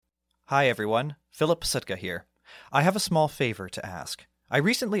Hi everyone, Philip Sitka here. I have a small favor to ask. I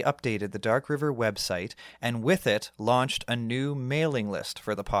recently updated the Dark River website and with it launched a new mailing list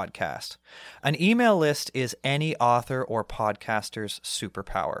for the podcast. An email list is any author or podcaster's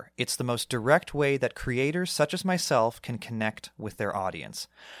superpower. It's the most direct way that creators such as myself can connect with their audience.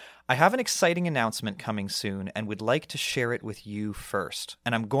 I have an exciting announcement coming soon and would like to share it with you first,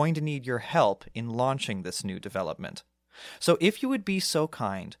 and I'm going to need your help in launching this new development. So if you would be so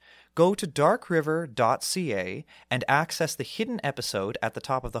kind, go to darkriver.ca and access the hidden episode at the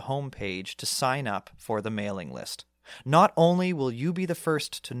top of the homepage to sign up for the mailing list. Not only will you be the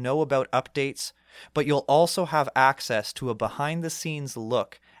first to know about updates, but you'll also have access to a behind-the-scenes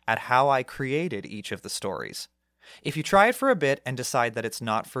look at how I created each of the stories. If you try it for a bit and decide that it's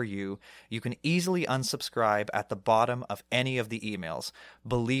not for you, you can easily unsubscribe at the bottom of any of the emails.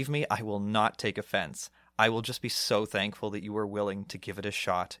 Believe me, I will not take offense. I will just be so thankful that you were willing to give it a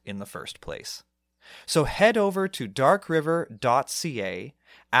shot in the first place. So head over to darkriver.ca,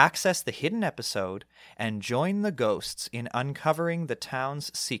 access the hidden episode, and join the ghosts in uncovering the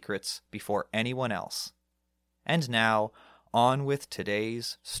town's secrets before anyone else. And now, on with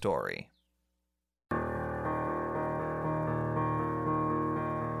today's story.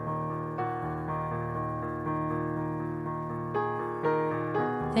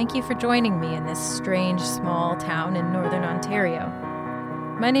 Thank you for joining me in this strange small town in northern Ontario.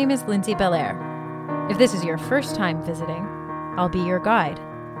 My name is Lindsay Belair. If this is your first time visiting, I'll be your guide.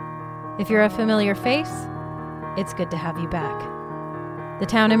 If you're a familiar face, it's good to have you back. The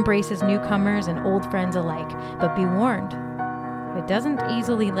town embraces newcomers and old friends alike, but be warned, it doesn't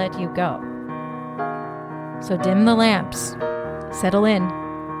easily let you go. So dim the lamps, settle in.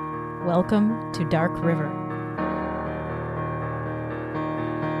 Welcome to Dark River.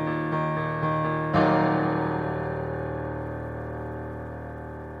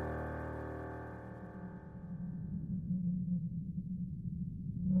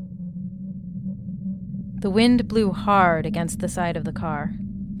 The wind blew hard against the side of the car,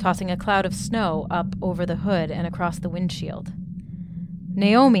 tossing a cloud of snow up over the hood and across the windshield.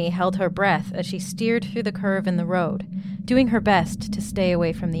 Naomi held her breath as she steered through the curve in the road, doing her best to stay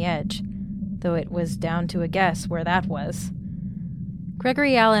away from the edge, though it was down to a guess where that was.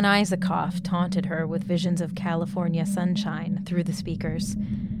 Gregory Alan Isaacoff taunted her with visions of California sunshine through the speakers.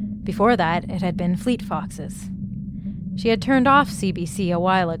 Before that, it had been Fleet Foxes. She had turned off CBC a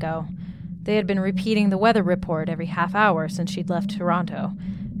while ago. They had been repeating the weather report every half hour since she'd left Toronto,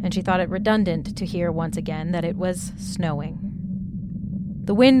 and she thought it redundant to hear once again that it was snowing.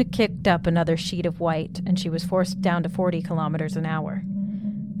 The wind kicked up another sheet of white, and she was forced down to 40 kilometers an hour.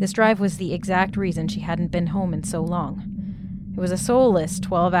 This drive was the exact reason she hadn't been home in so long. It was a soulless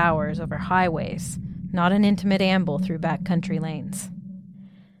 12 hours over highways, not an intimate amble through backcountry lanes.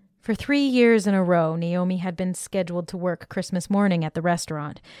 For 3 years in a row, Naomi had been scheduled to work Christmas morning at the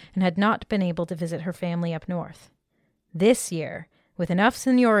restaurant and had not been able to visit her family up north. This year, with enough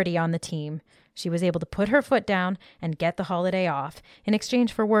seniority on the team, she was able to put her foot down and get the holiday off in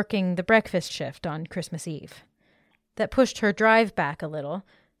exchange for working the breakfast shift on Christmas Eve. That pushed her drive back a little,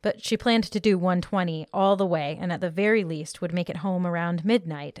 but she planned to do 120 all the way and at the very least would make it home around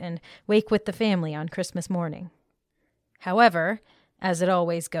midnight and wake with the family on Christmas morning. However, as it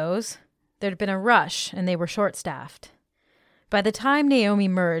always goes, there'd been a rush and they were short-staffed. By the time Naomi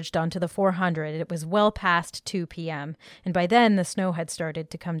merged onto the 400, it was well past 2 p.m., and by then the snow had started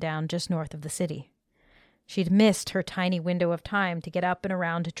to come down just north of the city. She'd missed her tiny window of time to get up and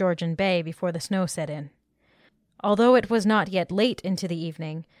around Georgian Bay before the snow set in. Although it was not yet late into the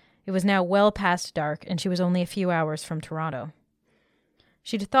evening, it was now well past dark and she was only a few hours from Toronto.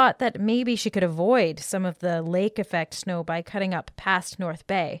 She'd thought that maybe she could avoid some of the lake effect snow by cutting up past North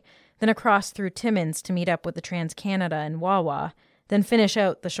Bay, then across through Timmins to meet up with the Trans-Canada and Wawa, then finish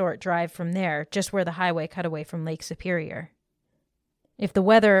out the short drive from there, just where the highway cut away from Lake Superior. If the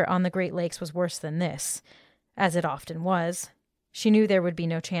weather on the Great Lakes was worse than this, as it often was, she knew there would be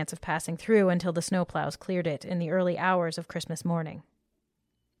no chance of passing through until the snowplows cleared it in the early hours of Christmas morning.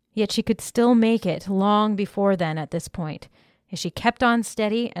 Yet she could still make it long before then at this point, as she kept on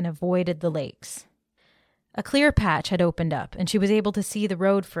steady and avoided the lakes. A clear patch had opened up, and she was able to see the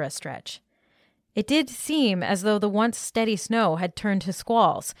road for a stretch. It did seem as though the once steady snow had turned to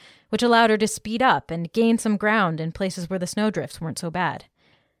squalls, which allowed her to speed up and gain some ground in places where the snowdrifts weren't so bad.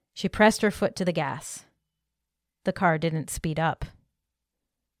 She pressed her foot to the gas. The car didn't speed up.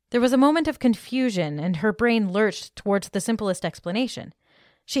 There was a moment of confusion, and her brain lurched towards the simplest explanation.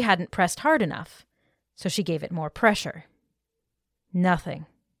 She hadn't pressed hard enough, so she gave it more pressure. Nothing.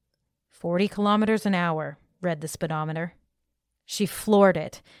 40 kilometers an hour, read the speedometer. She floored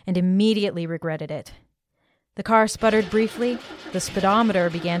it and immediately regretted it. The car sputtered briefly, the speedometer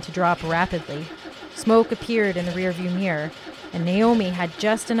began to drop rapidly, smoke appeared in the rearview mirror, and Naomi had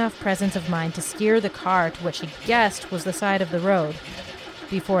just enough presence of mind to steer the car to what she guessed was the side of the road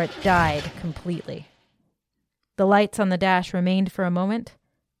before it died completely. The lights on the dash remained for a moment,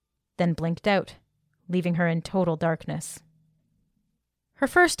 then blinked out, leaving her in total darkness. Her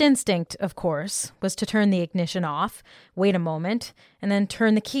first instinct, of course, was to turn the ignition off, wait a moment, and then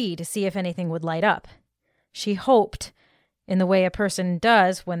turn the key to see if anything would light up. She hoped, in the way a person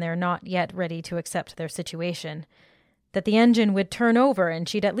does when they're not yet ready to accept their situation, that the engine would turn over and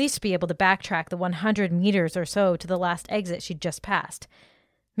she'd at least be able to backtrack the 100 meters or so to the last exit she'd just passed.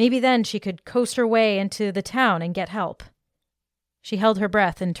 Maybe then she could coast her way into the town and get help. She held her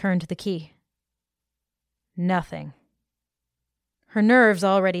breath and turned the key. Nothing. Her nerves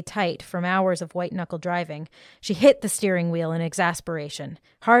already tight from hours of white-knuckle driving, she hit the steering wheel in exasperation,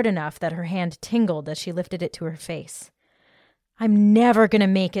 hard enough that her hand tingled as she lifted it to her face. I'm never going to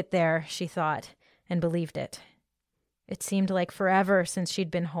make it there, she thought, and believed it. It seemed like forever since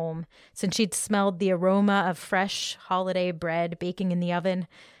she'd been home, since she'd smelled the aroma of fresh holiday bread baking in the oven.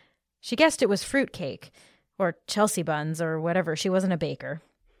 She guessed it was fruitcake, or Chelsea buns, or whatever. She wasn't a baker.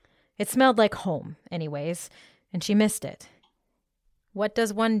 It smelled like home, anyways, and she missed it. What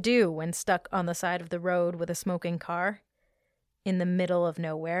does one do when stuck on the side of the road with a smoking car? In the middle of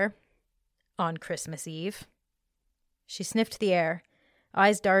nowhere? On Christmas Eve? She sniffed the air,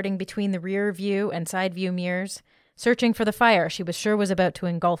 eyes darting between the rear view and side view mirrors, searching for the fire she was sure was about to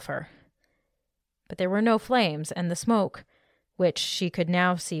engulf her. But there were no flames, and the smoke, which she could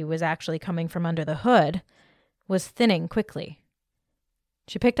now see was actually coming from under the hood, was thinning quickly.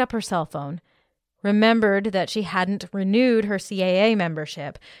 She picked up her cell phone, remembered that she hadn't renewed her CAA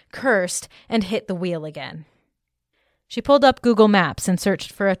membership, cursed, and hit the wheel again. She pulled up Google Maps and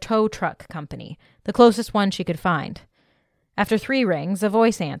searched for a tow truck company, the closest one she could find. After 3 rings, a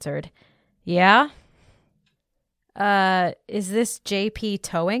voice answered. Yeah? Is this JP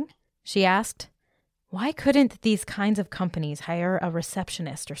Towing? She asked. Why couldn't these kinds of companies hire a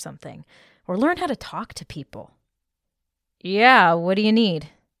receptionist or something, or learn how to talk to people? Yeah, what do you need?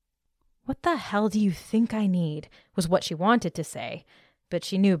 What the hell do you think I need? Was what she wanted to say, but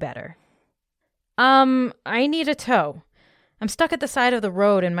she knew better. I need a tow. I'm stuck at the side of the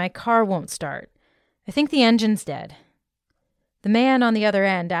road and my car won't start. I think the engine's dead. The man on the other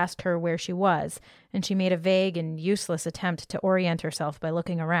end asked her where she was, and she made a vague and useless attempt to orient herself by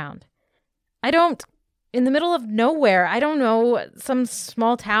looking around. In the middle of nowhere, I don't know, some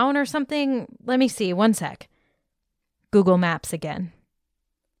small town or something? Let me see, 1 sec. Google Maps again.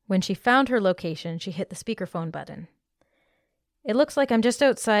 When she found her location, she hit the speakerphone button. It looks like I'm just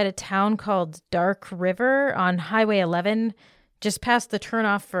outside a town called Dark River on Highway 11, just past the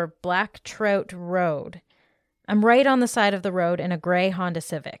turnoff for Black Trout Road. I'm right on the side of the road in a gray Honda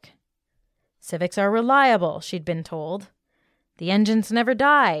Civic. Civics are reliable, she'd been told. The engines never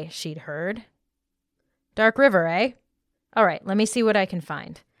die, she'd heard. Dark River, eh? All right, let me see what I can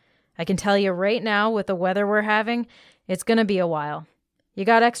find. I can tell you right now, with the weather we're having, it's going to be a while. You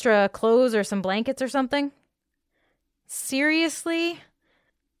got extra clothes or some blankets or something? Seriously?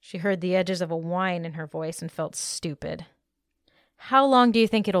 She heard the edges of a whine in her voice and felt stupid. How long do you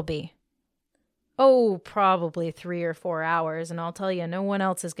think it'll be? Oh, probably 3 or 4 hours, and I'll tell you, no one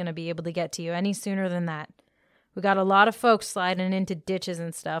else is going to be able to get to you any sooner than that. We got a lot of folks sliding into ditches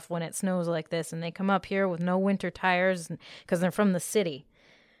and stuff when it snows like this, and they come up here with no winter tires because they're from the city.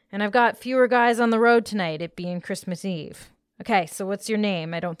 And I've got fewer guys on the road tonight, it being Christmas Eve. Okay, so what's your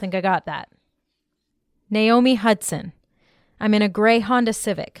name? I don't think I got that. Naomi Hudson. I'm in a gray Honda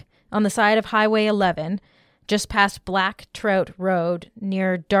Civic on the side of Highway 11, just past Black Trout Road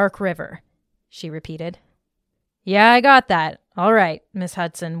near Dark River, she repeated. Yeah, I got that. All right, Miss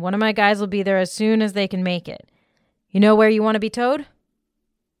Hudson. One of my guys will be there as soon as they can make it. You know where you want to be towed?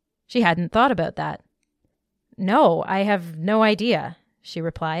 She hadn't thought about that. No, I have no idea, she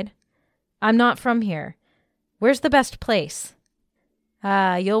replied. I'm not from here. Where's the best place?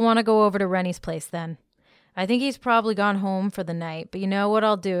 You'll want to go over to Rennie's place then. I think he's probably gone home for the night, but you know what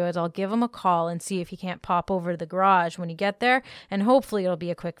I'll do is I'll give him a call and see if he can't pop over to the garage when you get there, and hopefully it'll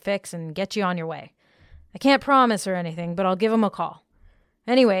be a quick fix and get you on your way. I can't promise or anything, but I'll give him a call.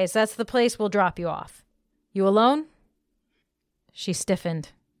 Anyways, that's the place we'll drop you off. You alone? She stiffened.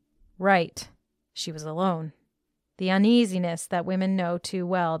 Right. She was alone. The uneasiness that women know too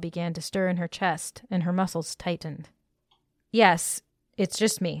well began to stir in her chest, and her muscles tightened. Yes, it's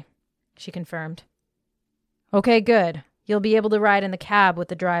just me, she confirmed. Okay, good. You'll be able to ride in the cab with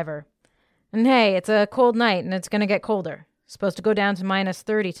the driver. And hey, it's a cold night and it's going to get colder, Supposed to go down to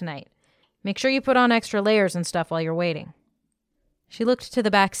 -30 tonight. Make sure you put on extra layers and stuff while you're waiting." She looked to the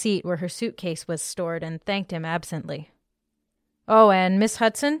back seat where her suitcase was stored and thanked him absently. "Oh, and Miss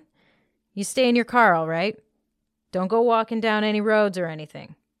Hudson, you stay in your car, all right? Don't go walking down any roads or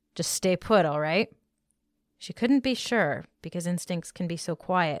anything. Just stay put, all right?" She couldn't be sure, because instincts can be so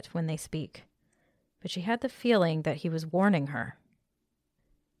quiet when they speak. But she had the feeling that he was warning her.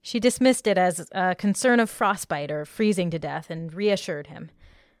 She dismissed it as a concern of frostbite or freezing to death and reassured him.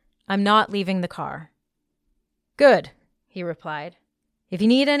 "I'm not leaving the car." "Good," he replied. "If you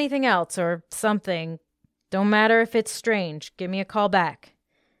need anything else or something, don't matter if it's strange, give me a call back.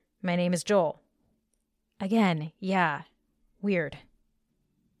 My name is Joel." Again, yeah, weird.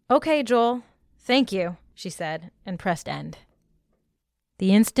 "Okay, Joel, thank you," she said, and pressed end.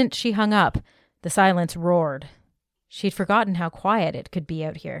 The instant she hung up, the silence roared. She'd forgotten how quiet it could be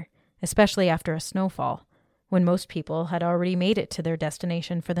out here, especially after a snowfall, when most people had already made it to their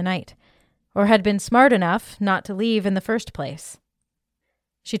destination for the night, or had been smart enough not to leave in the first place.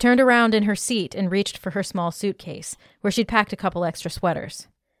 She turned around in her seat and reached for her small suitcase, where she'd packed a couple extra sweaters.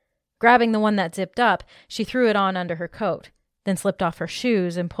 Grabbing the one that zipped up, she threw it on under her coat, then slipped off her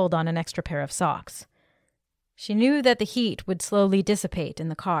shoes and pulled on an extra pair of socks. She knew that the heat would slowly dissipate in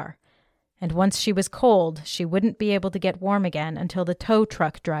the car, and once she was cold, she wouldn't be able to get warm again until the tow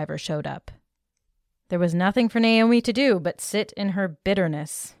truck driver showed up. There was nothing for Naomi to do but sit in her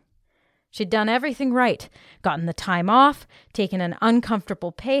bitterness. She'd done everything right, gotten the time off, taken an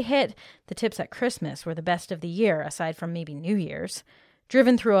uncomfortable pay hit, the tips at Christmas were the best of the year, aside from maybe New Year's,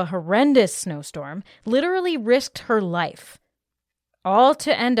 driven through a horrendous snowstorm, literally risked her life, all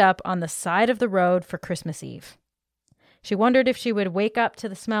to end up on the side of the road for Christmas Eve. She wondered if she would wake up to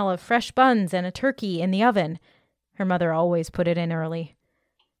the smell of fresh buns and a turkey in the oven. Her mother always put it in early.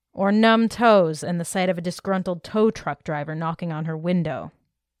 Or numb toes and the sight of a disgruntled tow truck driver knocking on her window.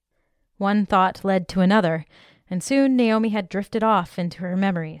 One thought led to another, and soon Naomi had drifted off into her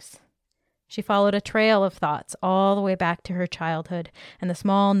memories. She followed a trail of thoughts all the way back to her childhood and the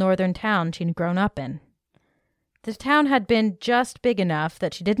small northern town she'd grown up in. The town had been just big enough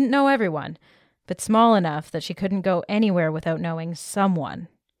that she didn't know everyone, but small enough that she couldn't go anywhere without knowing someone.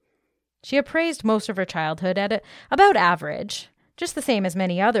 She appraised most of her childhood at about average, just the same as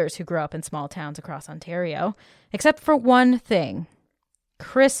many others who grew up in small towns across Ontario, except for one thing.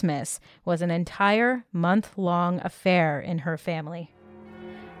 Christmas was an entire month-long affair in her family.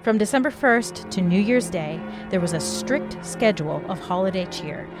 From December 1st to New Year's Day, there was a strict schedule of holiday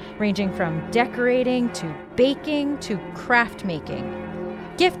cheer, ranging from decorating to baking to craft making,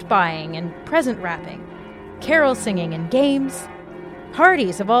 gift buying and present wrapping, carol singing and games,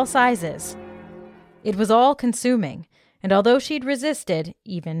 parties of all sizes. It was all consuming, and although she'd resisted,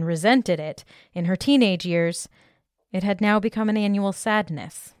 even resented it, in her teenage years, it had now become an annual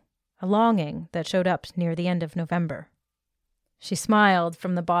sadness, a longing that showed up near the end of November. She smiled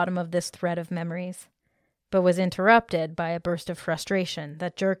from the bottom of this thread of memories, but was interrupted by a burst of frustration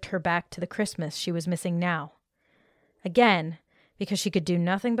that jerked her back to the Christmas she was missing now. Again, because she could do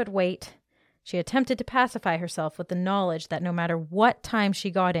nothing but wait, she attempted to pacify herself with the knowledge that no matter what time she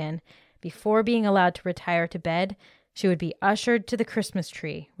got in, before being allowed to retire to bed, she would be ushered to the Christmas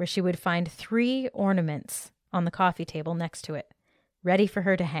tree, where she would find 3 ornaments on the coffee table next to it, ready for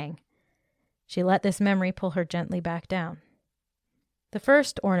her to hang. She let this memory pull her gently back down. The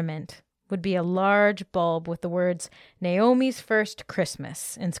first ornament would be a large bulb with the words "Naomi's First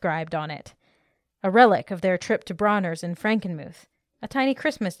Christmas" inscribed on it, a relic of their trip to Bronner's in Frankenmuth, a tiny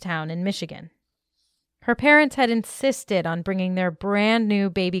Christmas town in Michigan. Her parents had insisted on bringing their brand new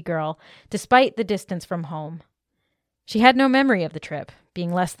baby girl, despite the distance from home. She had no memory of the trip,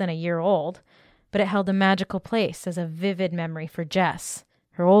 being less than a year old, but it held a magical place as a vivid memory for Jess,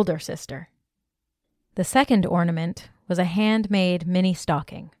 her older sister. The second ornament was a handmade mini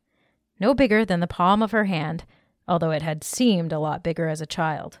stocking, no bigger than the palm of her hand, although it had seemed a lot bigger as a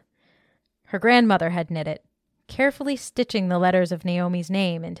child. Her grandmother had knit it, carefully stitching the letters of Naomi's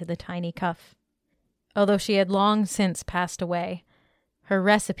name into the tiny cuff. Although she had long since passed away, her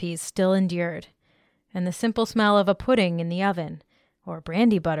recipes still endured, and the simple smell of a pudding in the oven, or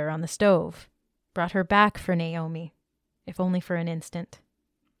brandy butter on the stove, brought her back for Naomi, if only for an instant.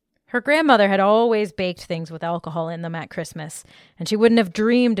 Her grandmother had always baked things with alcohol in them at Christmas, and she wouldn't have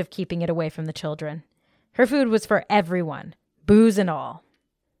dreamed of keeping it away from the children. Her food was for everyone, booze and all.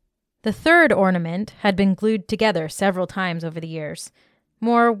 The third ornament had been glued together several times over the years,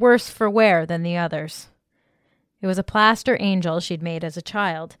 more worse for wear than the others. It was a plaster angel she'd made as a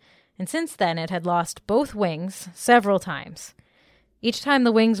child, and since then it had lost both wings several times. Each time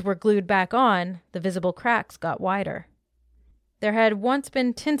the wings were glued back on, the visible cracks got wider. There had once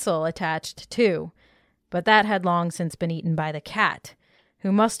been tinsel attached, too, but that had long since been eaten by the cat,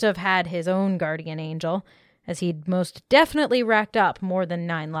 who must have had his own guardian angel, as he'd most definitely racked up more than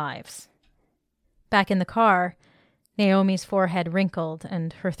 9 lives. Back in the car, Naomi's forehead wrinkled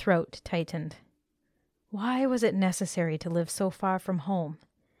and her throat tightened. Why was it necessary to live so far from home?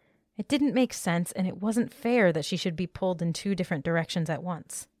 It didn't make sense, and it wasn't fair that she should be pulled in 2 different directions at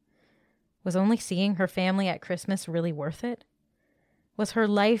once. Was only seeing her family at Christmas really worth it? Was her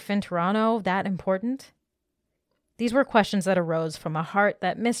life in Toronto that important? These were questions that arose from a heart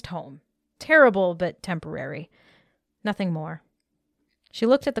that missed home. Terrible, but temporary. Nothing more. She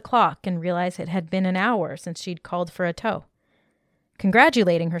looked at the clock and realized it had been an hour since she'd called for a tow.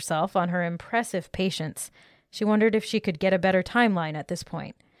 Congratulating herself on her impressive patience, she wondered if she could get a better timeline at this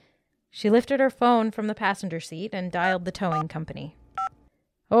point. She lifted her phone from the passenger seat and dialed the towing company.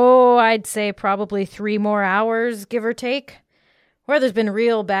 Oh, I'd say probably 3 more hours, give or take. Weather's been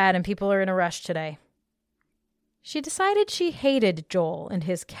real bad and people are in a rush today. She decided she hated Joel and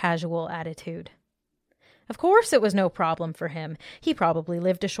his casual attitude. Of course it was no problem for him. He probably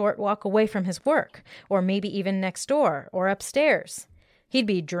lived a short walk away from his work, or maybe even next door or upstairs. He'd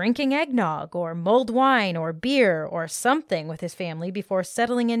be drinking eggnog or mulled wine or beer or something with his family before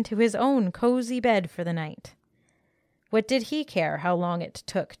settling into his own cozy bed for the night. What did he care how long it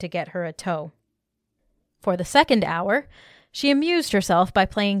took to get her a tow? For the second hour, she amused herself by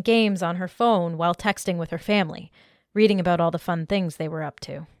playing games on her phone while texting with her family, reading about all the fun things they were up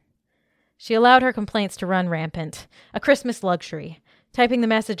to. She allowed her complaints to run rampant, a Christmas luxury, typing the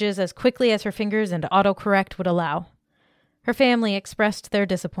messages as quickly as her fingers and autocorrect would allow. Her family expressed their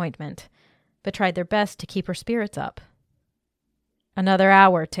disappointment, but tried their best to keep her spirits up. Another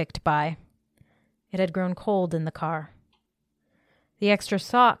hour ticked by. It had grown cold in the car. The extra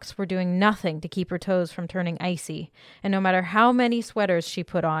socks were doing nothing to keep her toes from turning icy, and no matter how many sweaters she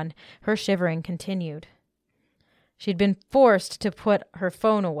put on, her shivering continued. She'd been forced to put her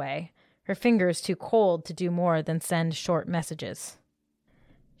phone away, her fingers too cold to do more than send short messages.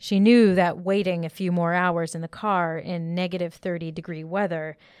 She knew that waiting a few more hours in the car in negative 30-degree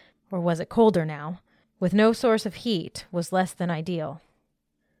weather, or was it colder now, with no source of heat, was less than ideal.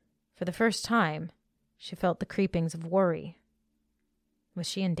 For the first time, she felt the creepings of worry. Was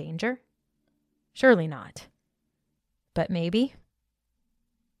she in danger? Surely not. But maybe?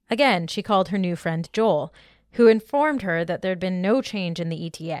 Again, she called her new friend Joel, who informed her that there'd been no change in the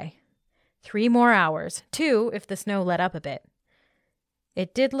ETA. 3 more hours, 2 if the snow let up a bit.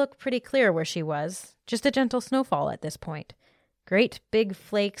 It did look pretty clear where she was, just a gentle snowfall at this point. Great big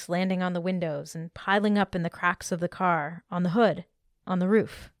flakes landing on the windows and piling up in the cracks of the car, on the hood, on the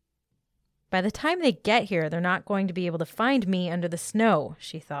roof. By the time they get here, they're not going to be able to find me under the snow,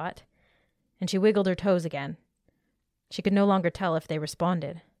 she thought, and she wiggled her toes again. She could no longer tell if they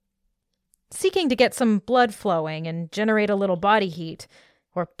responded. Seeking to get some blood flowing and generate a little body heat,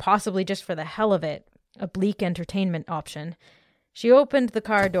 or possibly just for the hell of it, a bleak entertainment option, she opened the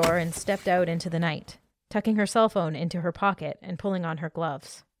car door and stepped out into the night, tucking her cell phone into her pocket and pulling on her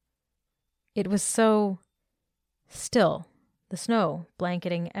gloves. It was so still, the snow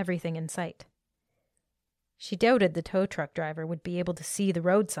blanketing everything in sight. She doubted the tow truck driver would be able to see the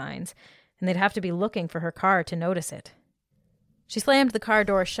road signs, and they'd have to be looking for her car to notice it. She slammed the car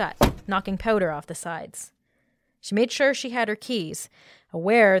door shut, knocking powder off the sides. She made sure she had her keys,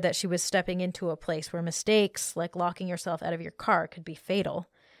 aware that she was stepping into a place where mistakes, like locking yourself out of your car, could be fatal,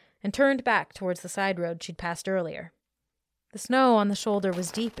 and turned back towards the side road she'd passed earlier. The snow on the shoulder was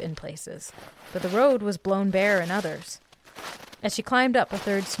deep in places, but the road was blown bare in others. As she climbed up a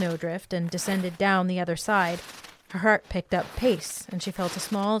third snowdrift and descended down the other side, her heart picked up pace, and she felt a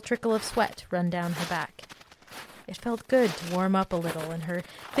small trickle of sweat run down her back. It felt good to warm up a little, and her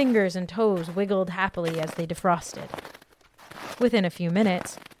fingers and toes wiggled happily as they defrosted. Within a few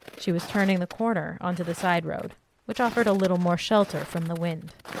minutes, she was turning the corner onto the side road, which offered a little more shelter from the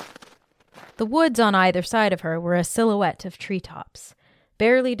wind. The woods on either side of her were a silhouette of treetops,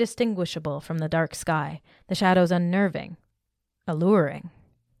 barely distinguishable from the dark sky, the shadows unnerving, alluring.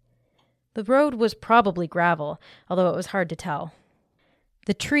 The road was probably gravel, although it was hard to tell.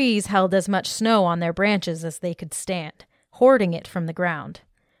 The trees held as much snow on their branches as they could stand, hoarding it from the ground.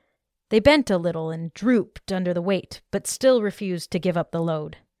 They bent a little and drooped under the weight, but still refused to give up the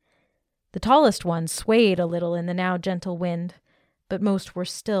load. The tallest ones swayed a little in the now gentle wind, but most were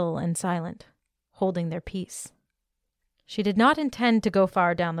still and silent, holding their peace. She did not intend to go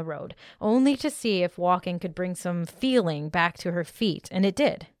far down the road, only to see if walking could bring some feeling back to her feet, and it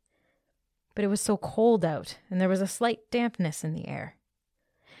did. But it was so cold out, and there was a slight dampness in the air.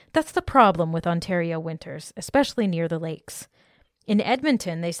 That's the problem with Ontario winters, especially near the lakes. In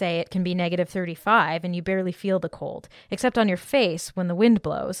Edmonton, they say it can be -35 and you barely feel the cold, except on your face when the wind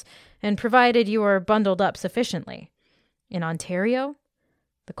blows, and provided you are bundled up sufficiently. In Ontario,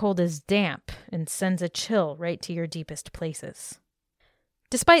 the cold is damp and sends a chill right to your deepest places.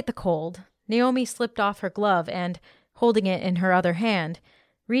 Despite the cold, Naomi slipped off her glove and, holding it in her other hand,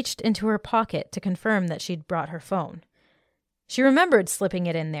 reached into her pocket to confirm that she'd brought her phone. She remembered slipping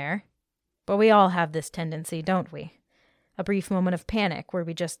it in there, but we all have this tendency, don't we? A brief moment of panic where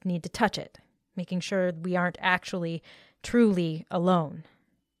we just need to touch it, making sure we aren't actually, truly alone.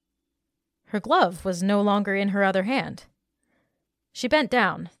 Her glove was no longer in her other hand. She bent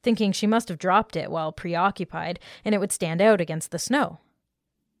down, thinking she must have dropped it while preoccupied, and it would stand out against the snow.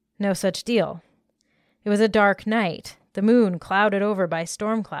 No such deal. It was a dark night, the moon clouded over by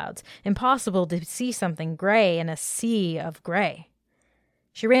storm clouds, impossible to see something gray in a sea of gray.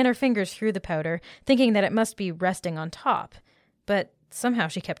 She ran her fingers through the powder, thinking that it must be resting on top, but somehow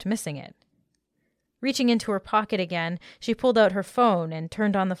she kept missing it. Reaching into her pocket again, she pulled out her phone and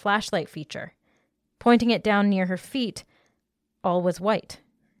turned on the flashlight feature. Pointing it down near her feet, all was white.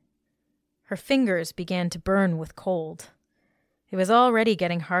 Her fingers began to burn with cold. It was already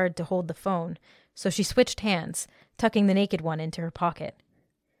getting hard to hold the phone, so she switched hands, tucking the naked one into her pocket.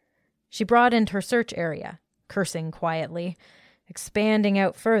 She broadened her search area, cursing quietly, expanding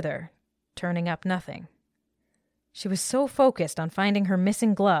out further, turning up nothing. She was so focused on finding her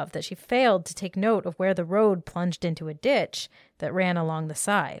missing glove that she failed to take note of where the road plunged into a ditch that ran along the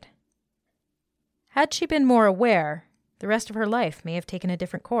side. Had she been more aware, the rest of her life may have taken a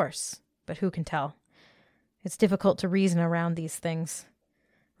different course, but who can tell? It's difficult to reason around these things.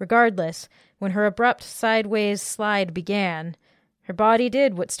 Regardless, when her abrupt sideways slide began, her body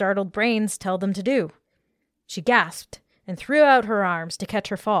did what startled brains tell them to do. She gasped and threw out her arms to catch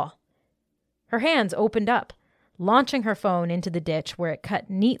her fall. Her hands opened up, launching her phone into the ditch where it cut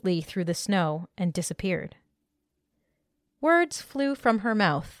neatly through the snow and disappeared. Words flew from her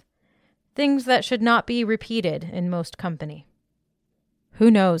mouth, things that should not be repeated in most company. Who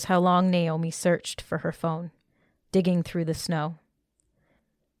knows how long Naomi searched for her phone, digging through the snow.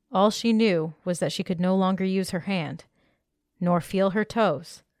 All she knew was that she could no longer use her hand, nor feel her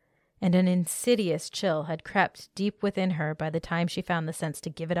toes, and an insidious chill had crept deep within her by the time she found the sense to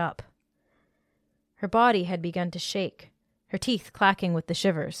give it up. Her body had begun to shake, her teeth clacking with the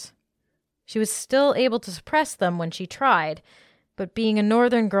shivers. She was still able to suppress them when she tried, but being a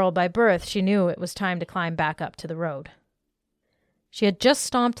northern girl by birth, she knew it was time to climb back up to the road. She had just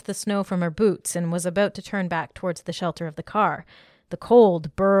stomped the snow from her boots and was about to turn back towards the shelter of the car, the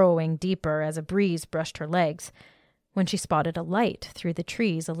cold burrowing deeper as a breeze brushed her legs, when she spotted a light through the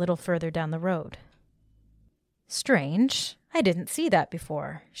trees a little further down the road. Strange, I didn't see that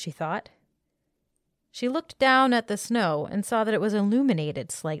before, she thought. She looked down at the snow and saw that it was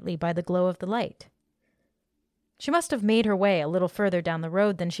illuminated slightly by the glow of the light. She must have made her way a little further down the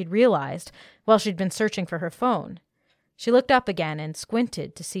road than she'd realized while she'd been searching for her phone. She looked up again and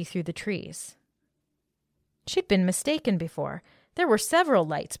squinted to see through the trees. She'd been mistaken before. There were several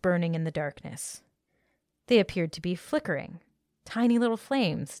lights burning in the darkness. They appeared to be flickering, tiny little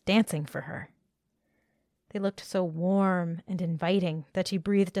flames dancing for her. They looked so warm and inviting that she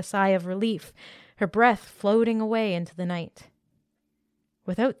breathed a sigh of relief, her breath floating away into the night.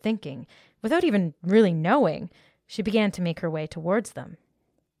 Without thinking, without even really knowing, she began to make her way towards them.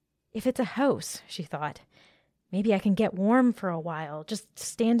 If it's a house, she thought, maybe I can get warm for a while, just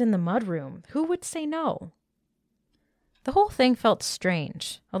stand in the mudroom. Who would say no? The whole thing felt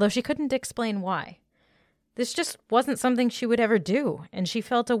strange, although she couldn't explain why. This just wasn't something she would ever do, and she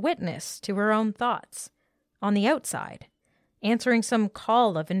felt a witness to her own thoughts, on the outside, answering some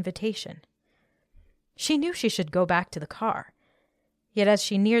call of invitation. She knew she should go back to the car, yet as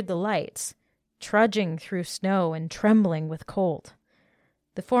she neared the lights, trudging through snow and trembling with cold,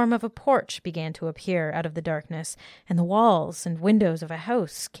 the form of a porch began to appear out of the darkness, and the walls and windows of a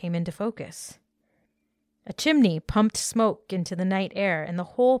house came into focus. A chimney pumped smoke into the night air, and the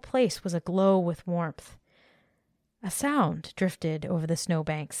whole place was aglow with warmth. A sound drifted over the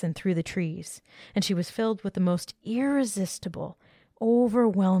snowbanks and through the trees, and she was filled with the most irresistible,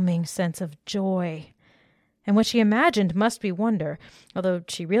 overwhelming sense of joy. And what she imagined must be wonder, although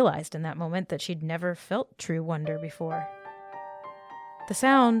she realized in that moment that she'd never felt true wonder before. The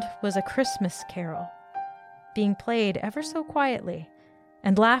sound was a Christmas carol, being played ever so quietly,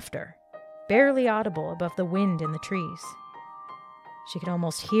 and laughter, barely audible above the wind in the trees. She could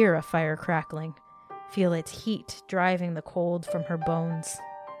almost hear a fire crackling, feel its heat driving the cold from her bones.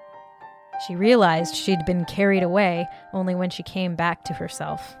 She realized she'd been carried away only when she came back to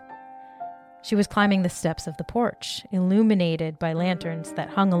herself. She was climbing the steps of the porch, illuminated by lanterns that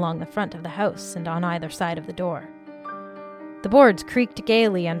hung along the front of the house and on either side of the door. The boards creaked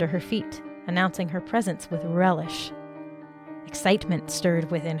gaily under her feet, announcing her presence with relish. Excitement stirred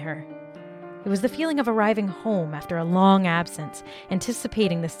within her. It was the feeling of arriving home after a long absence,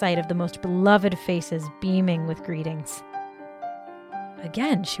 anticipating the sight of the most beloved faces beaming with greetings.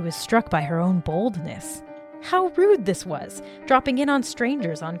 Again, she was struck by her own boldness. How rude this was, dropping in on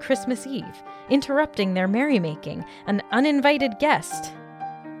strangers on Christmas Eve, interrupting their merrymaking, an uninvited guest.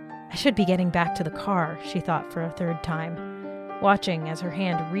 I should be getting back to the car, she thought for a third time, watching as her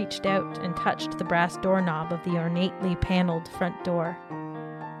hand reached out and touched the brass doorknob of the ornately paneled front door.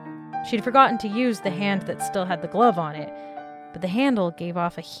 She'd forgotten to use the hand that still had the glove on it, but the handle gave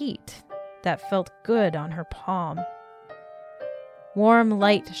off a heat that felt good on her palm. Warm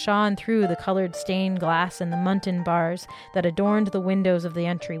light shone through the colored stained glass and the muntin bars that adorned the windows of the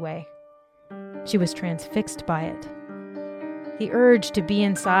entryway. She was transfixed by it. The urge to be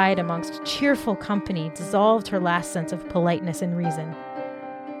inside amongst cheerful company dissolved her last sense of politeness and reason.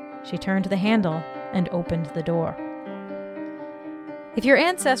 She turned the handle and opened the door. If your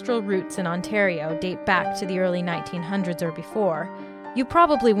ancestral roots in Ontario date back to the early 1900s or before, you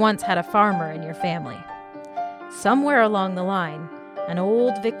probably once had a farmer in your family. Somewhere along the line, an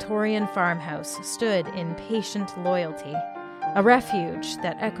old Victorian farmhouse stood in patient loyalty, a refuge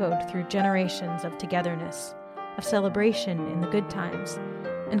that echoed through generations of togetherness, of celebration in the good times,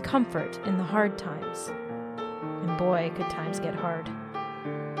 and comfort in the hard times. And boy, could times get hard.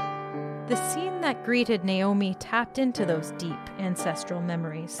 The scene that greeted Naomi tapped into those deep ancestral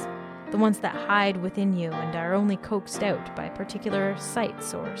memories, the ones that hide within you and are only coaxed out by particular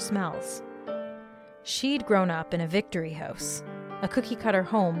sights or smells. She'd grown up in a victory house, a cookie-cutter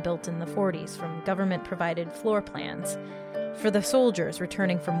home built in the 40s from government-provided floor plans for the soldiers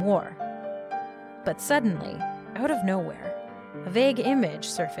returning from war. But suddenly, out of nowhere, a vague image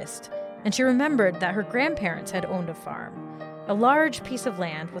surfaced, and she remembered that her grandparents had owned a farm, a large piece of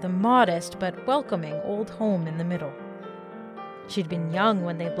land with a modest but welcoming old home in the middle. She'd been young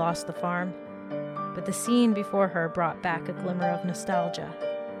when they'd lost the farm, but the scene before her brought back a glimmer of nostalgia.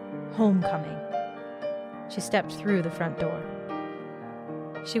 Homecoming. She stepped through the front door.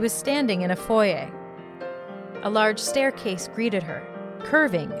 She was standing in a foyer. A large staircase greeted her,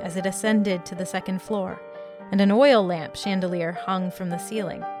 curving as it ascended to the second floor, and an oil lamp chandelier hung from the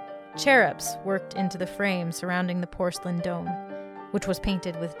ceiling. Cherubs worked into the frame surrounding the porcelain dome, which was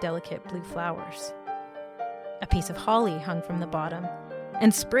painted with delicate blue flowers. A piece of holly hung from the bottom,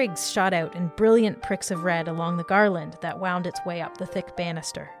 and sprigs shot out in brilliant pricks of red along the garland that wound its way up the thick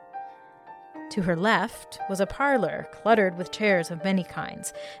banister. To her left was a parlor cluttered with chairs of many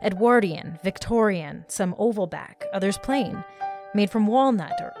kinds, Edwardian, Victorian, some oval back, others plain, made from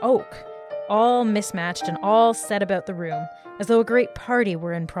walnut or oak, all mismatched and all set about the room, as though a great party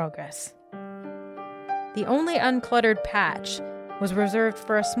were in progress. The only uncluttered patch was reserved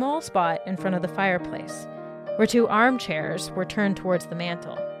for a small spot in front of the fireplace, where two armchairs were turned towards the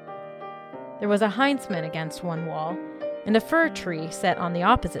mantel. There was a Heinzmann against one wall, and a fir tree set on the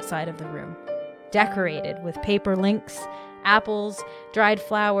opposite side of the room, decorated with paper links, apples, dried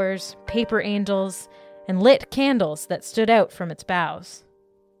flowers, paper angels, and lit candles that stood out from its boughs.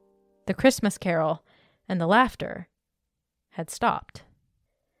 The Christmas carol and the laughter had stopped.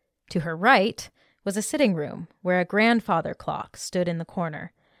 To her right was a sitting room where a grandfather clock stood in the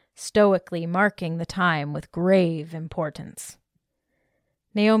corner, stoically marking the time with grave importance.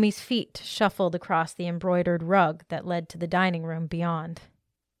 Naomi's feet shuffled across the embroidered rug that led to the dining room beyond.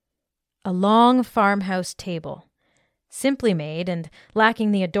 A long farmhouse table, simply made and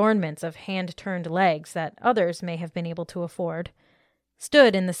lacking the adornments of hand-turned legs that others may have been able to afford,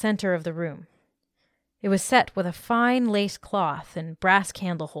 stood in the center of the room. It was set with a fine lace cloth and brass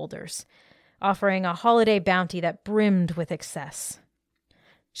candle holders, offering a holiday bounty that brimmed with excess.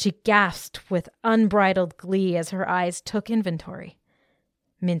 She gasped with unbridled glee as her eyes took inventory.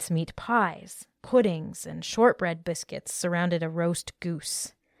 Mincemeat pies, puddings, and shortbread biscuits surrounded a roast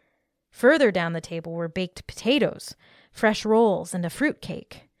goose. Further down the table were baked potatoes, fresh rolls, and a fruit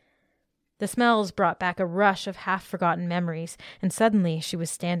cake. The smells brought back a rush of half-forgotten memories, and suddenly she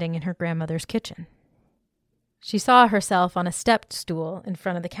was standing in her grandmother's kitchen. She saw herself on a stepped stool in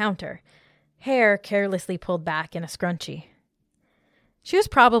front of the counter, hair carelessly pulled back in a scrunchie. She was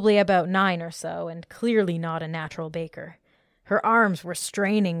probably about 9 or so, and clearly not a natural baker. Her arms were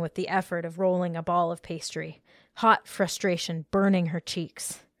straining with the effort of rolling a ball of pastry, hot frustration burning her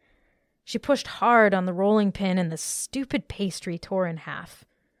cheeks. She pushed hard on the rolling pin, and the stupid pastry tore in half.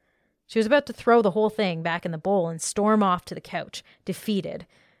 She was about to throw the whole thing back in the bowl and storm off to the couch, defeated,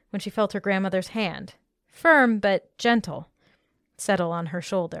 when she felt her grandmother's hand, firm but gentle, settle on her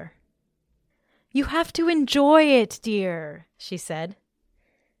shoulder. "You have to enjoy it, dear," she said.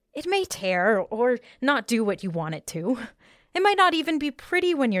 "It may tear or not do what you want it to. It might not even be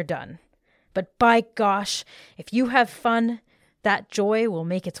pretty when you're done. But by gosh, if you have fun, that joy will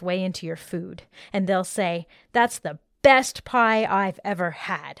make its way into your food, and they'll say, 'That's the best pie I've ever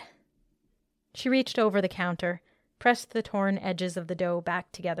had.'" She reached over the counter, pressed the torn edges of the dough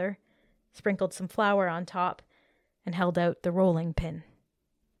back together, sprinkled some flour on top, and held out the rolling pin.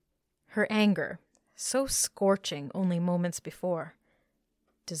 Her anger, so scorching only moments before,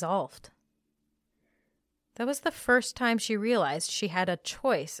 dissolved. That was the first time she realized she had a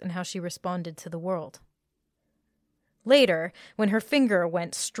choice in how she responded to the world. Later, when her finger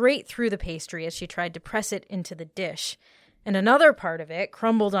went straight through the pastry as she tried to press it into the dish, and another part of it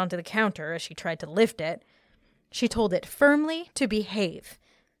crumbled onto the counter as she tried to lift it, she told it firmly to behave,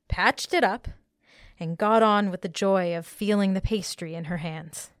 patched it up, and got on with the joy of feeling the pastry in her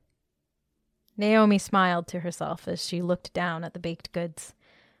hands. Naomi smiled to herself as she looked down at the baked goods,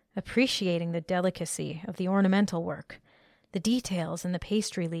 appreciating the delicacy of the ornamental work, the details in the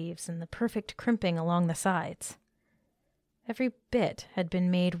pastry leaves and the perfect crimping along the sides. Every bit had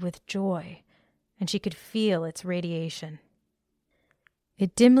been made with joy, and she could feel its radiation.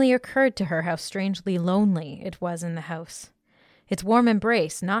 It dimly occurred to her how strangely lonely it was in the house, its warm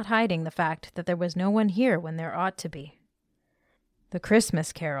embrace not hiding the fact that there was no one here when there ought to be. The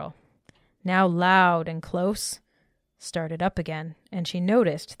Christmas carol, now loud and close, started up again, and she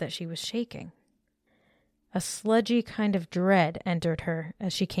noticed that she was shaking. A sludgy kind of dread entered her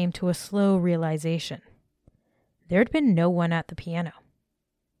as she came to a slow realization. There'd been no one at the piano.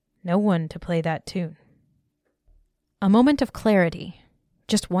 No one to play that tune. A moment of clarity,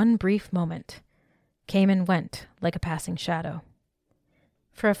 just one brief moment, came and went like a passing shadow.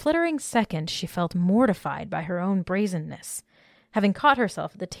 For a flittering second she felt mortified by her own brazenness, having caught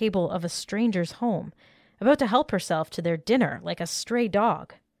herself at the table of a stranger's home, about to help herself to their dinner like a stray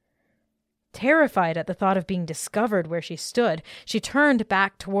dog. Terrified at the thought of being discovered where she stood, she turned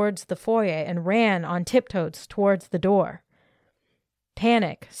back towards the foyer and ran on tiptoes towards the door.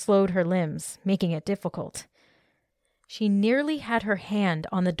 Panic slowed her limbs, making it difficult. She nearly had her hand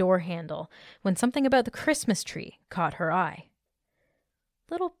on the door handle when something about the Christmas tree caught her eye.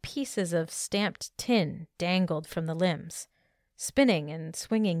 Little pieces of stamped tin dangled from the limbs, spinning and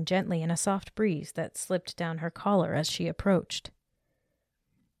swinging gently in a soft breeze that slipped down her collar as she approached.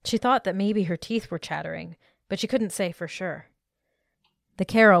 She thought that maybe her teeth were chattering, but she couldn't say for sure. The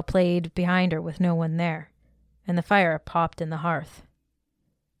carol played behind her with no one there, and the fire popped in the hearth.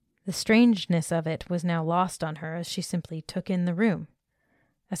 The strangeness of it was now lost on her as she simply took in the room,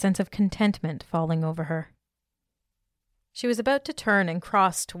 a sense of contentment falling over her. She was about to turn and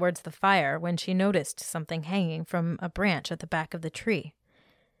cross towards the fire when she noticed something hanging from a branch at the back of the tree.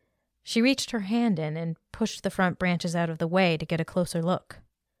 She reached her hand in and pushed the front branches out of the way to get a closer look.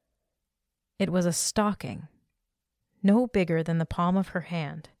 It was a stocking, no bigger than the palm of her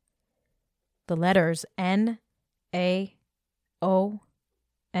hand. The letters N-A-O-M-I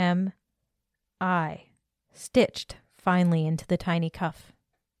stitched finely into the tiny cuff.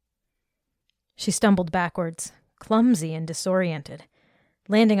 She stumbled backwards, clumsy and disoriented,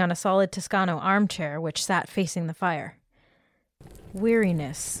 landing on a solid Toscano armchair which sat facing the fire.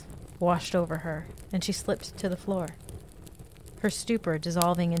 Weariness washed over her, and she slipped to the floor, her stupor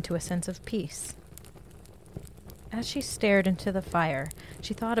dissolving into a sense of peace. As she stared into the fire,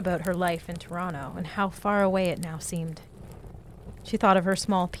 she thought about her life in Toronto and how far away it now seemed. She thought of her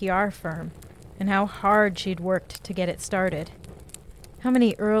small PR firm and how hard she'd worked to get it started. How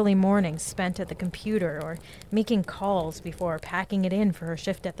many early mornings spent at the computer or making calls before packing it in for her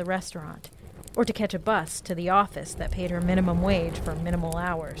shift at the restaurant, or to catch a bus to the office that paid her minimum wage for minimal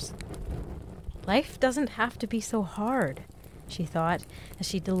hours. Life doesn't have to be so hard, she thought, as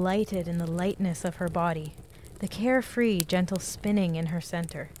she delighted in the lightness of her body, the carefree, gentle spinning in her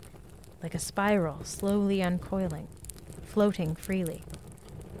center, like a spiral slowly uncoiling, floating freely,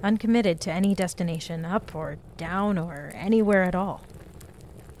 uncommitted to any destination, up or down or anywhere at all.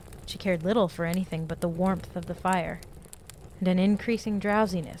 She cared little for anything but the warmth of the fire, and an increasing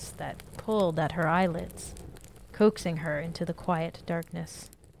drowsiness that pulled at her eyelids, coaxing her into the quiet darkness.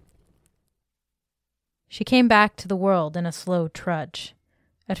 She came back to the world in a slow trudge,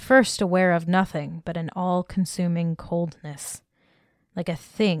 at first aware of nothing but an all-consuming coldness, like a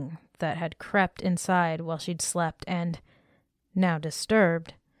thing that had crept inside while she'd slept and, now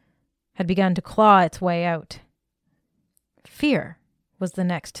disturbed, had begun to claw its way out. Fear was the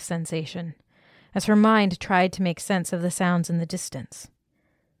next sensation, as her mind tried to make sense of the sounds in the distance.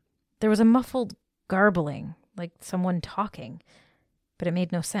 There was a muffled garbling, like someone talking, but it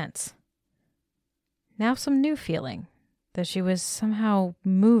made no sense. Now some new feeling, that she was somehow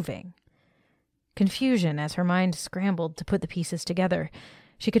moving. Confusion as her mind scrambled to put the pieces together.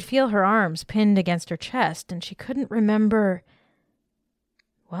 She could feel her arms pinned against her chest, and she couldn't remember...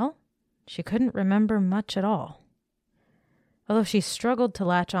 Well, she couldn't remember much at all. Although she struggled to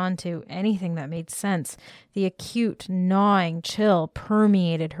latch on to anything that made sense, the acute, gnawing chill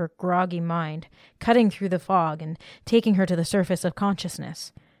permeated her groggy mind, cutting through the fog and taking her to the surface of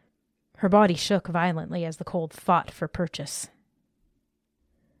consciousness. Her body shook violently as the cold fought for purchase.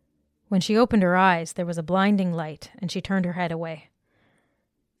 When she opened her eyes, there was a blinding light, and she turned her head away.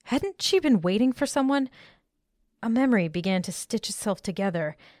 Hadn't she been waiting for someone? A memory began to stitch itself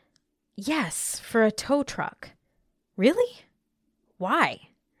together. Yes, for a tow truck. Really? Why?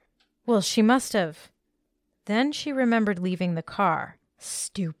 Well, she must have. Then she remembered leaving the car.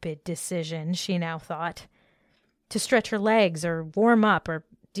 Stupid decision, she now thought. To stretch her legs or warm up or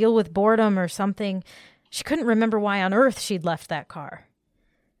deal with boredom or something. She couldn't remember why on earth she'd left that car.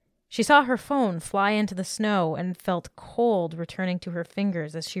 She saw her phone fly into the snow and felt cold returning to her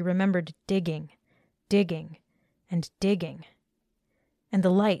fingers as she remembered digging, and digging. And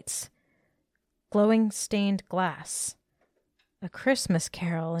the lights. Glowing stained glass. A Christmas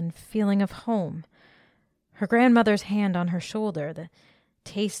carol and feeling of home. Her grandmother's hand on her shoulder, the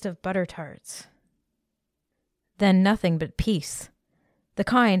taste of butter tarts. Then nothing but peace. The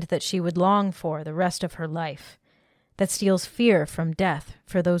kind that she would long for the rest of her life. That steals fear from death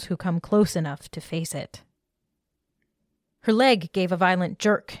for those who come close enough to face it. Her leg gave a violent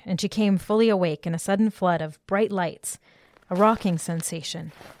jerk, and she came fully awake in a sudden flood of bright lights, a rocking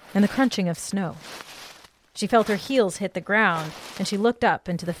sensation, and the crunching of snow. She felt her heels hit the ground, and she looked up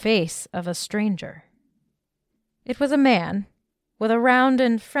into the face of a stranger. It was a man, with a round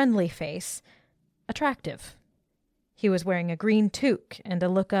and friendly face, attractive. He was wearing a green toque and a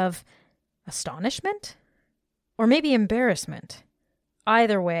look of astonishment? Or maybe embarrassment.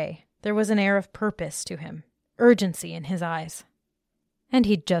 Either way, there was an air of purpose to him, urgency in his eyes. And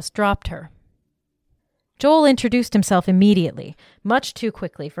he'd just dropped her. Joel introduced himself immediately, much too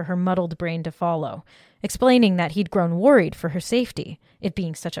quickly for her muddled brain to follow, explaining that he'd grown worried for her safety, it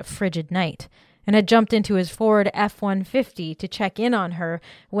being such a frigid night, and had jumped into his Ford F-150 to check in on her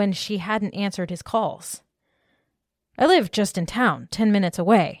when she hadn't answered his calls. "I live just in town, 10 minutes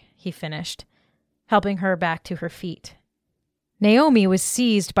away," he finished, helping her back to her feet. Naomi was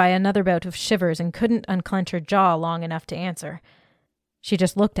seized by another bout of shivers and couldn't unclench her jaw long enough to answer. She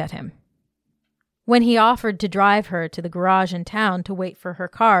just looked at him. When he offered to drive her to the garage in town to wait for her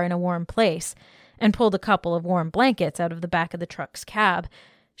car in a warm place, and pulled a couple of warm blankets out of the back of the truck's cab,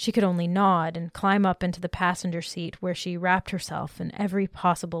 she could only nod and climb up into the passenger seat where she wrapped herself in every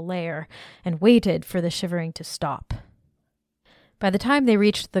possible layer and waited for the shivering to stop. By the time they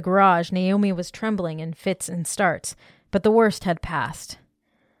reached the garage, Naomi was trembling in fits and starts, but the worst had passed.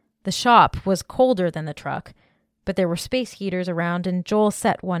 The shop was colder than the truck, but there were space heaters around, and Joel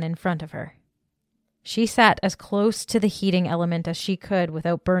set one in front of her. She sat as close to the heating element as she could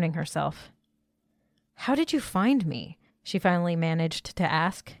without burning herself. "How did you find me?" she finally managed to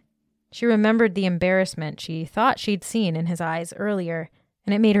ask. She remembered the embarrassment she thought she'd seen in his eyes earlier,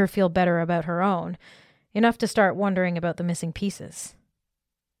 and it made her feel better about her own, enough to start wondering about the missing pieces.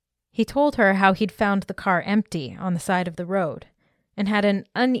 He told her how he'd found the car empty on the side of the road, and had an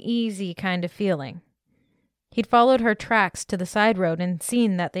uneasy kind of feeling. He'd followed her tracks to the side road and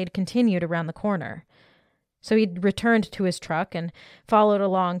seen that they'd continued around the corner. So he'd returned to his truck and followed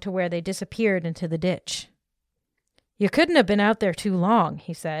along to where they disappeared into the ditch. "You couldn't have been out there too long,"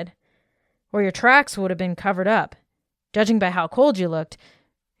 he said, "or your tracks would have been covered up. Judging by how cold you looked,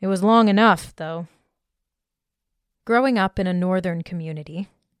 it was long enough, though." Growing up in a northern community,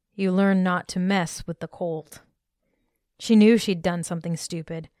 you learn not to mess with the cold. She knew she'd done something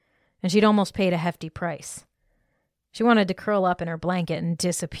stupid, and she'd almost paid a hefty price. She wanted to curl up in her blanket and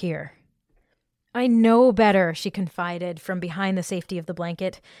disappear. "I know better," she confided from behind the safety of the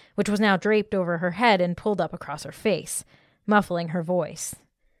blanket, which was now draped over her head and pulled up across her face, muffling her voice.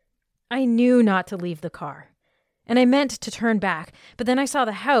 "I knew not to leave the car. And I meant to turn back, but then I saw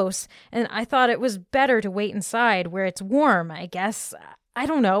the house, and I thought it was better to wait inside where it's warm, I guess. I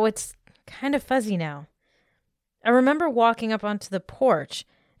don't know, it's kind of fuzzy now. I remember walking up onto the porch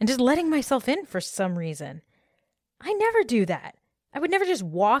and just letting myself in for some reason. I never do that. I would never just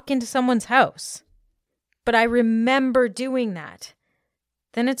walk into someone's house. But I remember doing that.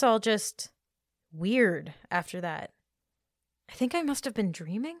 Then it's all just weird after that. I think I must have been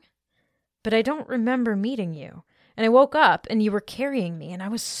dreaming, but I don't remember meeting you. And I woke up and you were carrying me and I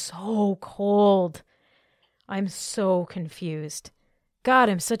was so cold. I'm so confused. God,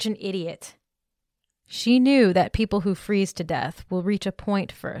 I'm such an idiot. She knew that people who freeze to death will reach a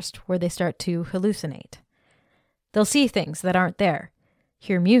point first where they start to hallucinate. They'll see things that aren't there,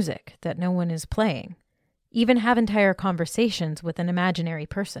 hear music that no one is playing, even have entire conversations with an imaginary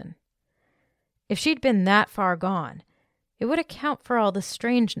person. If she'd been that far gone, it would account for all the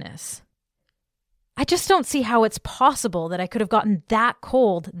strangeness. I just don't see how it's possible that I could have gotten that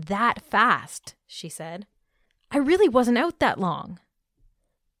cold that fast, she said. I really wasn't out that long.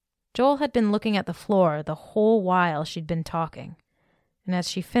 Joel had been looking at the floor the whole while she'd been talking, and as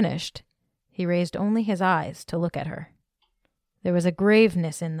she finished, he raised only his eyes to look at her. There was a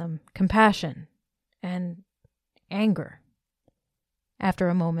graveness in them, compassion, and anger. After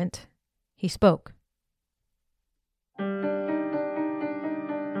a moment, he spoke.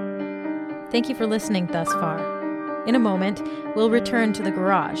 Thank you for listening thus far. In a moment, we'll return to the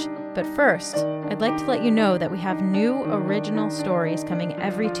garage, but first, I'd like to let you know that we have new original stories coming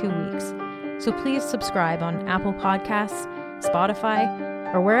every 2 weeks, so please subscribe on Apple Podcasts,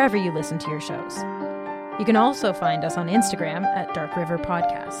 Spotify, or wherever you listen to your shows. You can also find us on Instagram at Dark River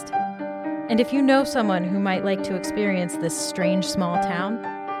Podcast. And if you know someone who might like to experience this strange small town,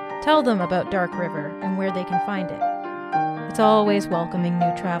 tell them about Dark River and where they can find it. It's always welcoming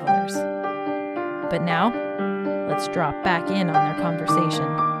new travelers. But now, let's drop back in on their conversation.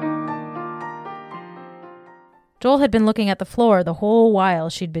 Joel had been looking at the floor the whole while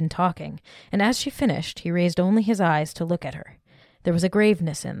she'd been talking, and as she finished, he raised only his eyes to look at her. There was a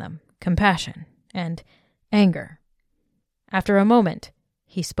graveness in them, compassion, and anger. After a moment,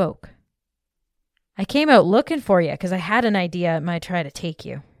 he spoke. I came out looking for you because I had an idea it might try to take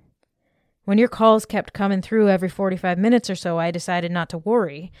you. When your calls kept coming through every 45 minutes or so, I decided not to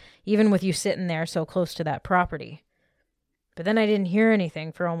worry, even with you sitting there so close to that property. But then I didn't hear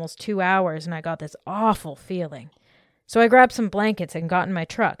anything for almost 2 hours, and I got this awful feeling. So I grabbed some blankets and got in my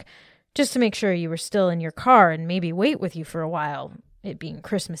truck, just to make sure you were still in your car and maybe wait with you for a while. It being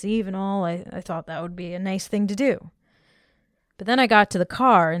Christmas Eve and all, I thought that would be a nice thing to do. But then I got to the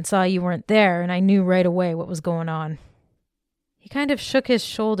car and saw you weren't there, and I knew right away what was going on. He kind of shook his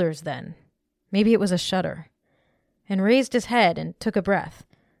shoulders then. Maybe it was a shudder, and raised his head and took a breath,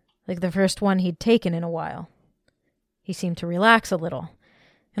 like the first one he'd taken in a while. He seemed to relax a little,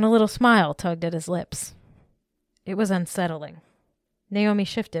 and a little smile tugged at his lips. It was unsettling. Naomi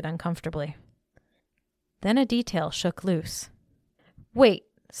shifted uncomfortably. Then a detail shook loose. Wait,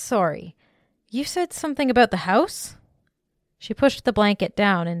 sorry. You said something about the house? She pushed the blanket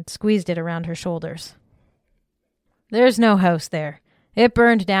down and squeezed it around her shoulders. There's no house there. It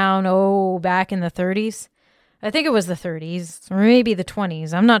burned down, back in the 30s. I think it was the 30s, or maybe the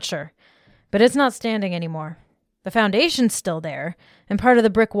 20s, I'm not sure. But it's not standing anymore. The foundation's still there, and part of the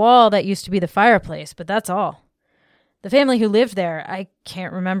brick wall that used to be the fireplace, but that's all. The family who lived there, I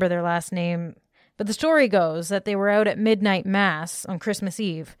can't remember their last name, but the story goes that they were out at midnight mass on Christmas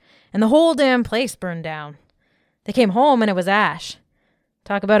Eve, and the whole damn place burned down. They came home and it was ash.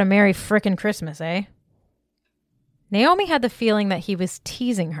 Talk about a merry frickin' Christmas, eh? Naomi had the feeling that he was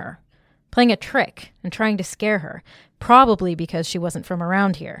teasing her, playing a trick and trying to scare her, probably because she wasn't from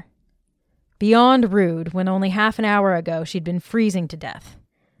around here. Beyond rude when only half an hour ago she'd been freezing to death.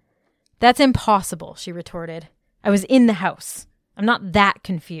 That's impossible, she retorted. I was in the house. I'm not that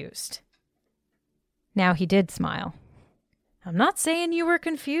confused. Now he did smile. I'm not saying you were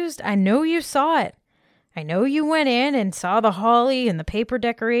confused. I know you saw it. I know you went in and saw the holly and the paper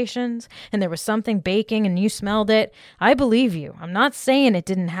decorations, and there was something baking and you smelled it. I believe you. I'm not saying it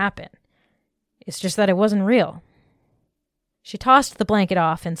didn't happen. It's just that it wasn't real. She tossed the blanket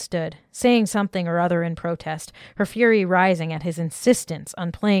off and stood, saying something or other in protest, her fury rising at his insistence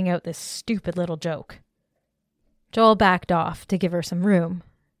on playing out this stupid little joke. Joel backed off to give her some room,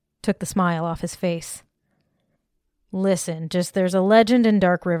 took the smile off his face. Listen, just there's a legend in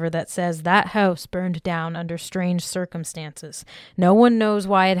Dark River that says that house burned down under strange circumstances. No one knows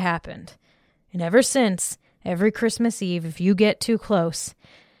why it happened. And ever since, every Christmas Eve, if you get too close,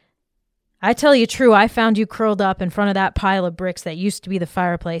 I tell you true, I found you curled up in front of that pile of bricks that used to be the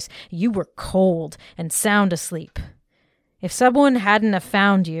fireplace. You were cold and sound asleep. If someone hadn't have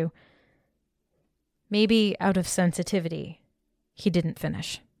found you, maybe out of sensitivity, he didn't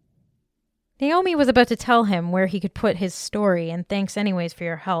finish. Naomi was about to tell him where he could put his story and thanks anyways for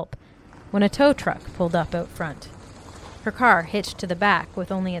your help, when a tow truck pulled up out front. Her car hitched to the back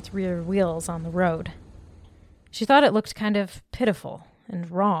with only its rear wheels on the road. She thought it looked kind of pitiful and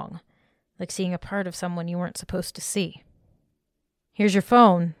wrong, like seeing a part of someone you weren't supposed to see. Here's your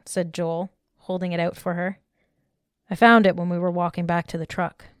phone, said Joel, holding it out for her. I found it when we were walking back to the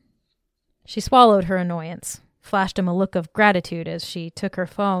truck." She swallowed her annoyance, flashed him a look of gratitude as she took her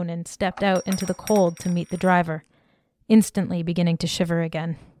phone and stepped out into the cold to meet the driver, instantly beginning to shiver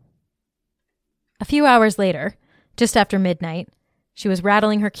again. A few hours later, just after midnight, she was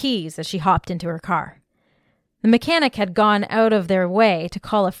rattling her keys as she hopped into her car. The mechanic had gone out of their way to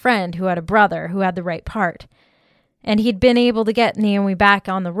call a friend who had a brother who had the right part, and he'd been able to get Naomi back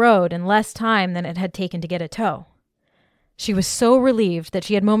on the road in less time than it had taken to get a tow. She was so relieved that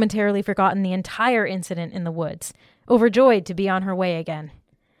she had momentarily forgotten the entire incident in the woods, overjoyed to be on her way again.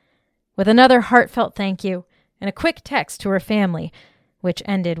 With another heartfelt thank you and a quick text to her family, which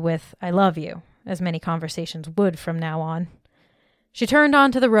ended with "I love you," as many conversations would from now on, she turned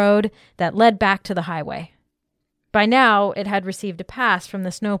onto the road that led back to the highway. By now, it had received a pass from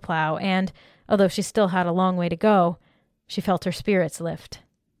the snowplow, and, although she still had a long way to go, she felt her spirits lift.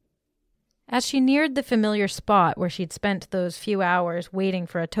 As she neared the familiar spot where she'd spent those few hours waiting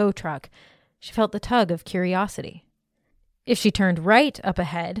for a tow truck, she felt the tug of curiosity. If she turned right up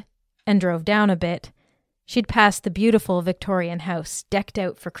ahead and drove down a bit, she'd pass the beautiful Victorian house decked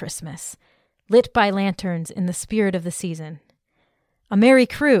out for Christmas, lit by lanterns in the spirit of the season. A merry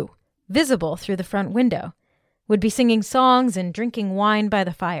crew, visible through the front window, would be singing songs and drinking wine by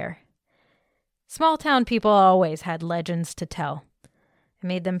the fire. Small-town people always had legends to tell. It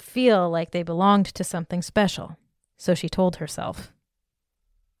made them feel like they belonged to something special, so she told herself.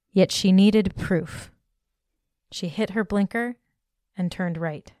 Yet she needed proof. She hit her blinker and turned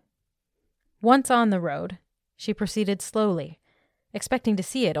right. Once on the road, she proceeded slowly, expecting to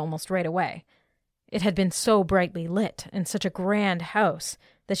see it almost right away. It had been so brightly lit and such a grand house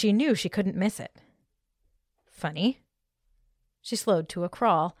that she knew she couldn't miss it. Funny. She slowed to a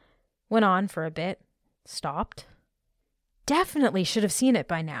crawl, went on for a bit, stopped. Definitely should have seen it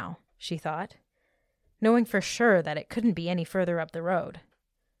by now, she thought, knowing for sure that it couldn't be any further up the road.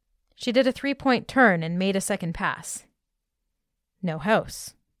 She did a 3-point turn and made a second pass. No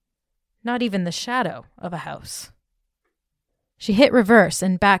house. Not even the shadow of a house. She hit reverse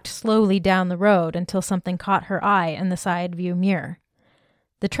and backed slowly down the road until something caught her eye in the side view mirror.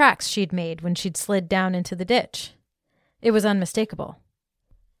 The tracks she'd made when she'd slid down into the ditch. It was unmistakable.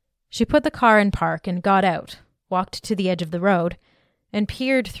 She put the car in park and got out, walked to the edge of the road, and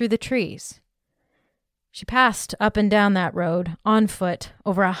peered through the trees. She passed up and down that road, on foot,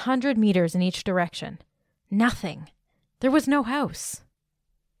 over 100 meters in each direction. Nothing. There was no house.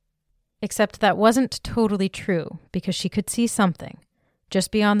 Except that wasn't totally true, because she could see something,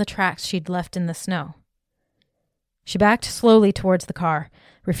 just beyond the tracks she'd left in the snow. She backed slowly towards the car,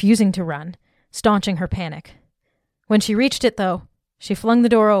 refusing to run, staunching her panic. When she reached it, though, she flung the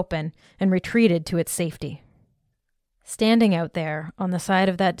door open and retreated to its safety. Standing out there on the side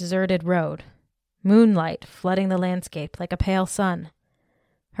of that deserted road, moonlight flooding the landscape like a pale sun,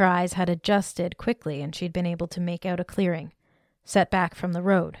 her eyes had adjusted quickly and she'd been able to make out a clearing, set back from the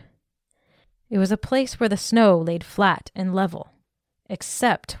road. It was a place where the snow laid flat and level,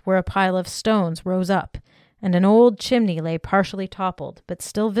 except where a pile of stones rose up and an old chimney lay partially toppled but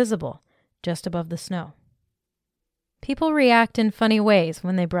still visible just above the snow. People react in funny ways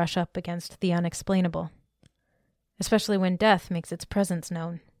when they brush up against the unexplainable, especially when death makes its presence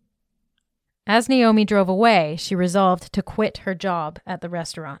known. As Naomi drove away, she resolved to quit her job at the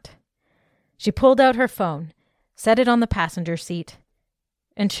restaurant. She pulled out her phone, set it on the passenger seat,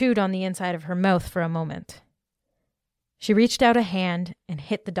 and chewed on the inside of her mouth for a moment. She reached out a hand and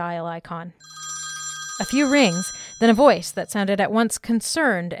hit the dial icon. A few rings, then a voice that sounded at once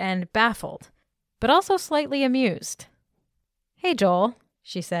concerned and baffled, but also slightly amused. "Hey, Joel,"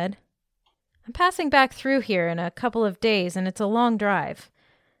 she said. "I'm passing back through here in a couple of days, and it's a long drive.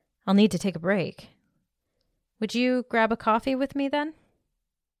 I'll need to take a break. Would you grab a coffee with me then?"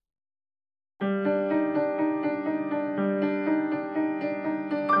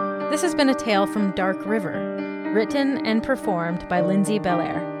 This has been a tale from Dark River, written and performed by Lindsay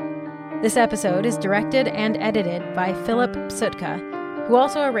Belair. This episode is directed and edited by Philip Psutka, who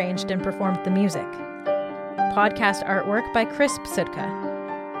also arranged and performed the music. Podcast artwork by Chris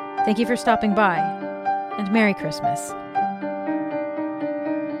Psutka. Thank you for stopping by, and Merry Christmas.